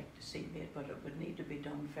I would like to see made, but it would need to be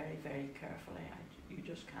done very, very carefully. You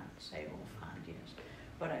just can't say offhand yes,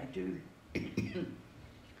 but I do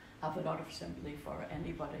have a lot of sympathy for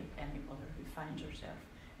any mother who finds herself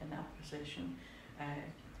in that position,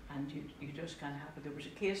 and you just can't have it. There was a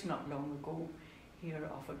case not long ago here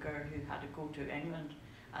of a girl who had to go to England,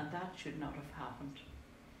 and that should not have happened.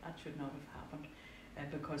 That should not have happened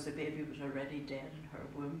because the baby was already dead in her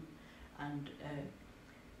womb, and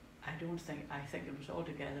I think it was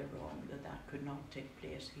altogether wrong that could not take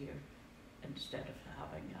place here, instead of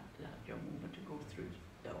having that young woman to go through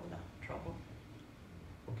all that trouble.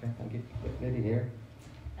 Okay, thank you. Lady here.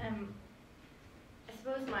 I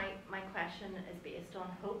suppose my question is based on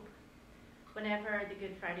hope. Whenever the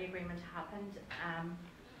Good Friday Agreement happened,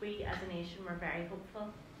 we as a nation were very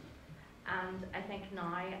hopeful. And I think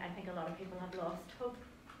now, a lot of people have lost hope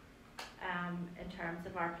in terms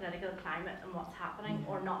of our political climate and what's happening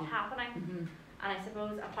or not happening. Mm-hmm. And I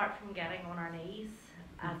suppose apart from getting on our knees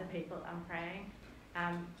as a people and praying,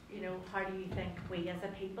 how do you think we as a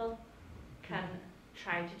people can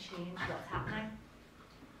try to change what's happening?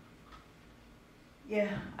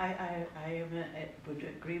 Yeah, I would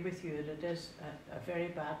agree with you that it is a very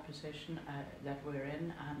bad position that we're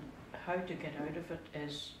in, and how to get out of it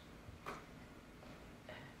is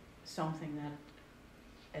something that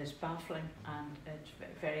is baffling, and it's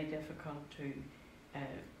very difficult to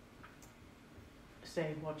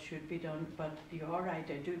say what should be done. But you are right,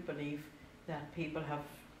 I do believe that people have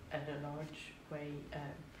in a large way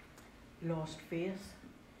lost faith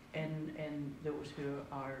in those who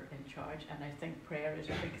are in charge, and I think prayer is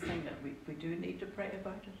a big thing that we do need to pray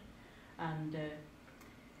about it, and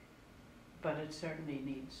but it certainly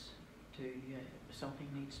needs to something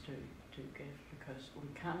needs to give, because we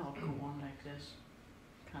cannot go on like this,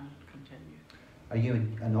 cannot continue. Are you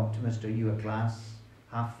an optimist? Are you a glass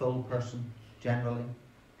half full person generally?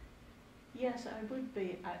 Yes, I would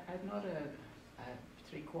be. I'm not a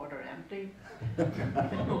 3/4 empty.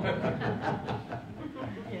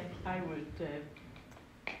 Yeah, I would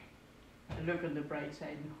look on the bright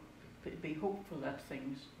side and be hopeful that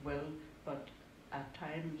things will, but at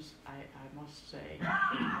times I must say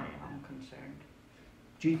I am concerned.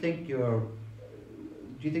 Do you think your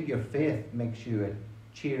faith makes you a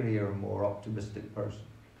cheerier, more optimistic person?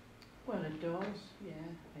 Well, it does.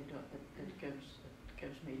 Yeah, it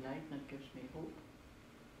gives me light and it gives me hope.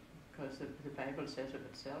 Because the Bible says of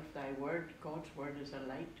itself, thy word, God's word, is a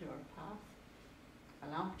light to our path, a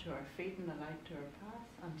lamp to our feet and a light to our path,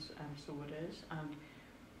 and so it is. And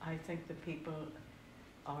I think the people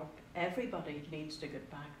everybody needs to get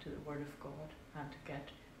back to the word of God and to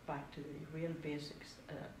get back to the real basics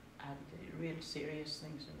and the real serious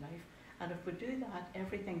things in life. And if we do that,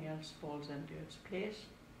 everything else falls into its place.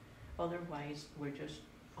 Otherwise, we're just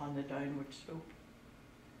on the downward slope.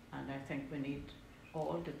 And I think we need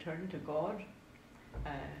all to turn to God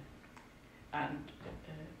and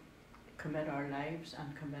commit our lives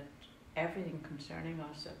and commit everything concerning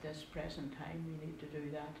us at this present time. We need to do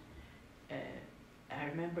that. I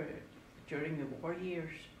remember during the war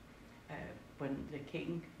years when the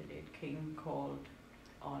late king called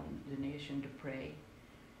on the nation to pray.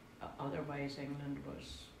 Otherwise England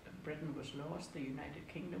was Britain was lost, the United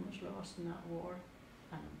Kingdom was lost in that war,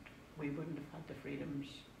 and we wouldn't have had the freedoms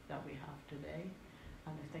that we have today.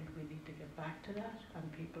 And I think we need to get back to that.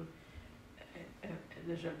 And people,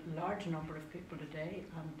 there's a large number of people today,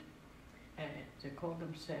 and they call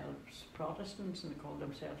themselves Protestants and they call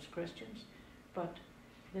themselves Christians, but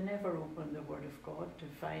they never open the Word of God to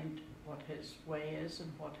find what His way is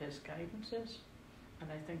and what His guidance is.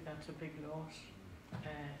 And I think that's a big loss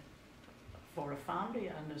for a family,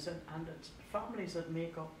 and it's families that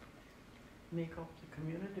make up the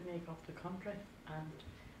community, make up the country, and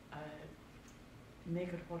make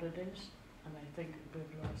it what it is. And I think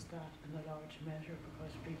we've lost that in a large measure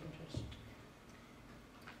because people just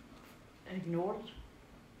ignore it.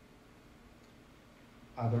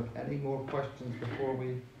 Are there any more questions before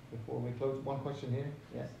we close? One question here.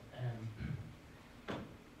 Yes.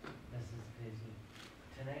 Mrs. Paisley,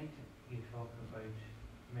 tonight you talk about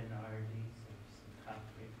minorities of St.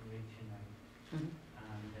 Patrick reaching out,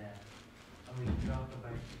 and we talk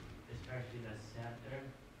about especially the centre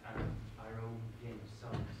and our own famous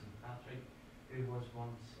son St. Patrick, who was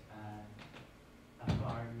once a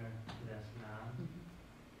foreigner to this land.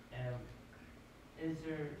 Is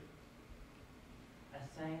there a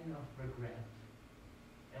sign of regret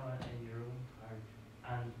in your own heart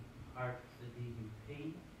and part of the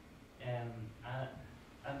DUP, and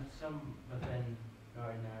some within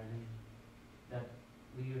Northern Ireland, that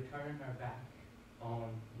we are turning our back on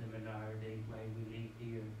the minority while we leave the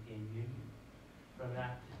European Union? From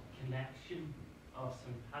that connection of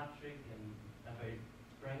St. Patrick and about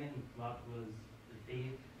bringing what was the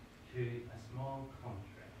faith to a small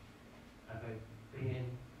country, about being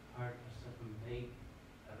part of something big,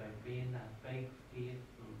 about being that big faith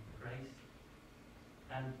from Christ,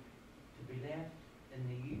 and to be left in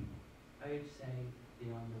the youth outside the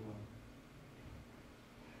underworld.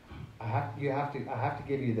 I have to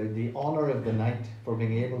give you the honour of the night for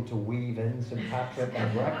being able to weave in St. Patrick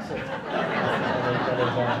and Brexit.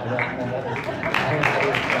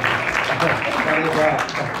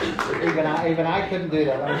 Even I couldn't do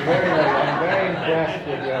that. I'm very impressed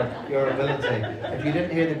with your ability. If you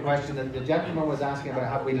didn't hear the question, the gentleman was asking about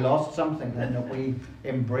have we lost something, and that we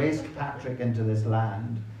embraced Patrick into this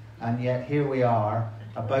land, and yet here we are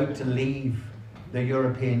about to leave the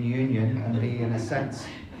European Union and be in a sense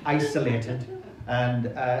isolated.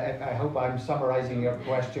 And I hope I'm summarising your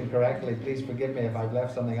question correctly. Please forgive me if I've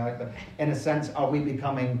left something out. But in a sense, are we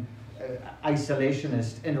becoming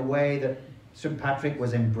isolationist in a way that St. Patrick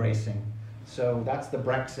was embracing? So that's the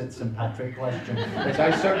Brexit St. Patrick question, which I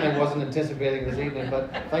certainly wasn't anticipating this evening.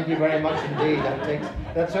 But thank you very much indeed.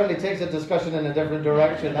 That certainly takes a discussion in a different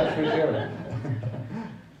direction, that's for sure.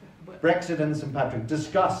 Brexit and St. Patrick,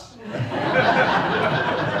 discuss.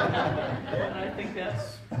 I think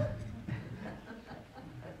that's. I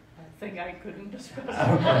think I couldn't discuss.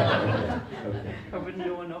 Okay. I wouldn't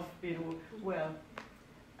know enough, well,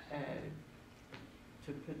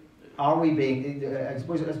 to put. Are we being? I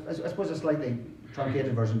suppose a slightly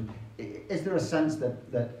truncated version. Is there a sense that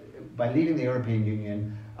by leaving the European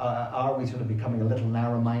Union, are we sort of becoming a little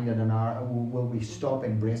narrow-minded, and will we stop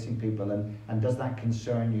embracing people? And does that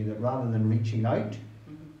concern you, that rather than reaching out,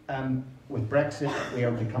 with Brexit, we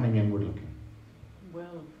are becoming inward-looking?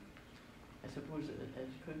 Well, I suppose it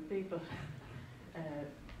could be, but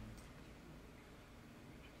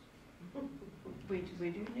we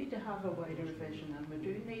do need to have a wider vision, and we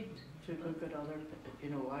do need to look at other,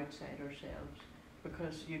 outside ourselves,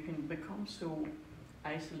 because you can become so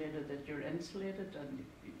isolated that you're insulated, and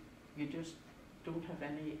you just don't have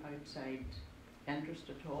any outside interest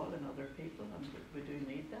at all in other people, and we do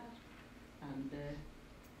need that. And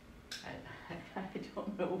I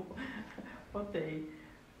don't know what the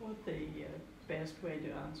best way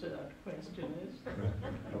to answer that question is.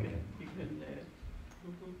 Okay. You can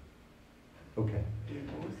Okay. do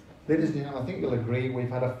both. Ladies and gentlemen, I think you'll agree we've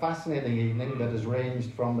had a fascinating evening that has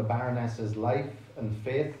ranged from the Baroness's life and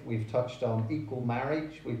faith. We've touched on equal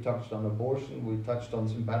marriage, we've touched on abortion, we've touched on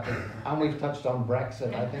St. Patrick, and we've touched on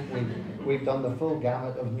Brexit. I think we've done the full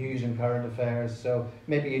gamut of news and current affairs, so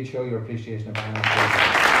maybe you'd show your appreciation of Baroness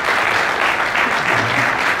Paisley.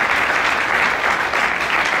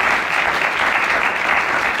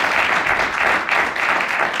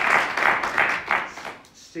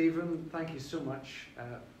 Stephen, thank you so much.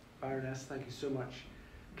 Baroness, thank you so much.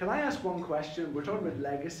 Can I ask one question? We're talking about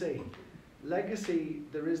legacy. Legacy,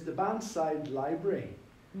 there is the Bandside Library.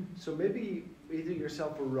 So maybe either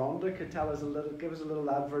yourself or Rhonda could give us a little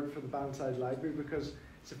advert for the Bandside Library, because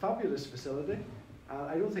it's a fabulous facility.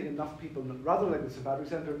 I don't think enough people, rather like the St. Patrick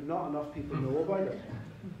Centre, not enough people know about it.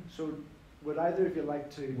 So would either of you like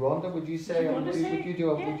to? Rhonda, would you say, want to say? would you do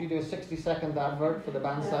a 60-second advert for the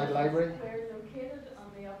Bandside Library? We're located on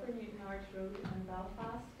the Upper Newton Arch Road in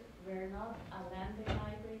Belfast. We're not a lending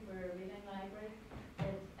library, we're a reading library.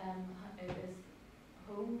 It is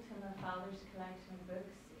home to my father's collection of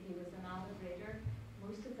books. He was an avid reader.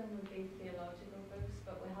 Most of them would be theological books,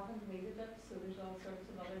 but we haven't weeded it, so there's all sorts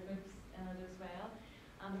of other books in it as well.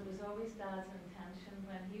 And it was always Dad's intention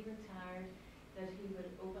when he retired that he would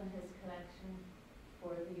open his collection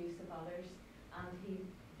for the use of others. And he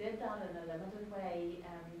did that in a limited way.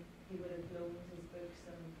 He would have loaned his books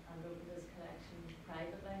and opened his collection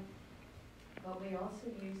privately. But we also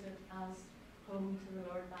use it as home to the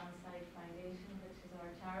Lord Bandside Foundation, which is our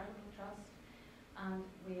charitable trust. And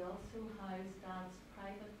we also house Dad's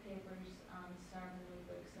private papers and sermon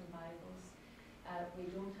books and Bibles. We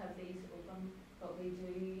don't have these open, but we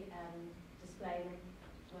do display them.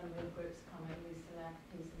 When we have groups coming, we select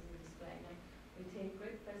pieces and display them. We take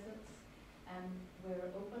group visits, and we're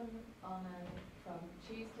open from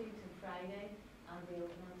Tuesday to Friday, and we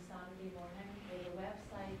open on Saturday morning. We have a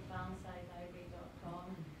website, bandsidelibrary.com.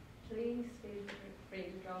 Please feel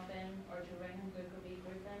free to drop in or to ring and book a wee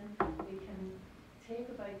group in. We can take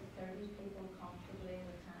about 30 people comfortably at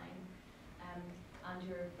a time, and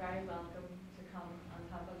you're very welcome to come and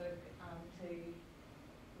have a look and to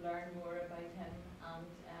learn more about him.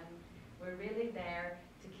 And we're really there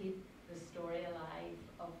to keep the story alive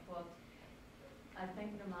of what I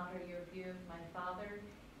think, no matter your view of my father,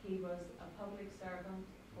 he was a public servant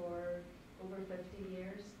for over 50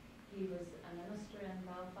 years. He was a minister in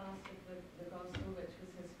Belfast with the gospel, which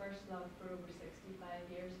was his first love for over 65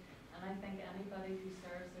 years. And I think anybody who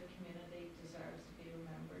serves their community deserves to be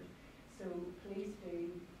remembered. So please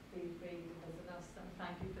do feel free to visit us, and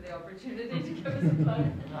thank you for the opportunity to give us a plug.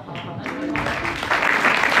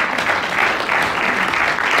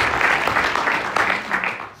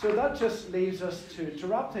 So that just leaves us to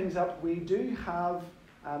wrap things up. We do have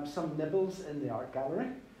some nibbles in the art gallery.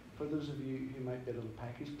 For those of you who might be a little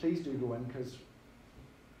peckish, please do go in, because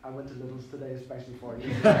I went to Lidl's today especially for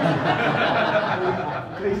you.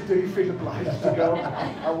 Please do feel obliged to go.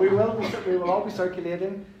 We will all be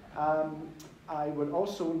circulating. I would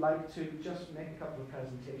also like to just make a couple of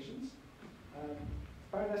presentations.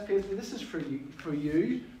 Baroness Paisley, this is for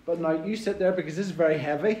you, but now you sit there because this is very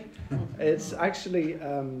heavy. It's actually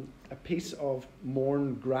a piece of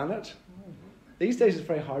Mourne granite. These days it's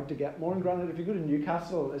very hard to get Mourne granite. If you go to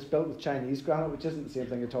Newcastle, it's built with Chinese granite, which isn't the same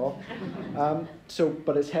thing at all.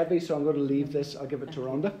 But it's heavy, so I'm going to leave this. I'll give it to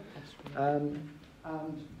Rhonda. And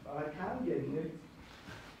I can give you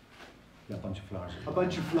a bunch of flowers. A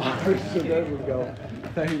bunch of flowers. So there we go.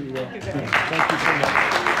 There you go. Thank you so much.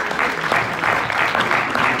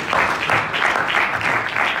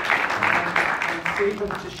 Stephen,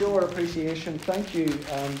 to show our appreciation, thank you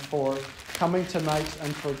for coming tonight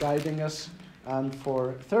and for guiding us and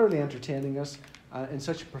for thoroughly entertaining us in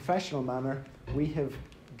such a professional manner. We have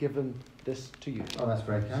given this to you. Oh, that's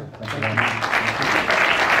very kind. Thank you very much.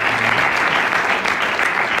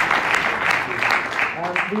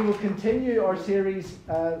 We will continue our series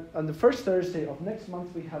on the first Thursday of next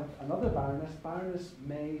month. We have another Baroness, Baroness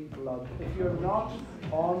May Blood. If you're not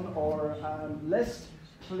on our list,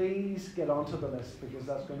 please get onto the list, because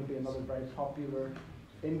that's going to be another very popular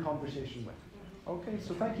in conversation with. Okay,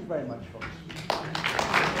 so thank you very much, folks.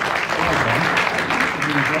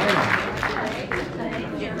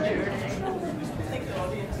 Thank you.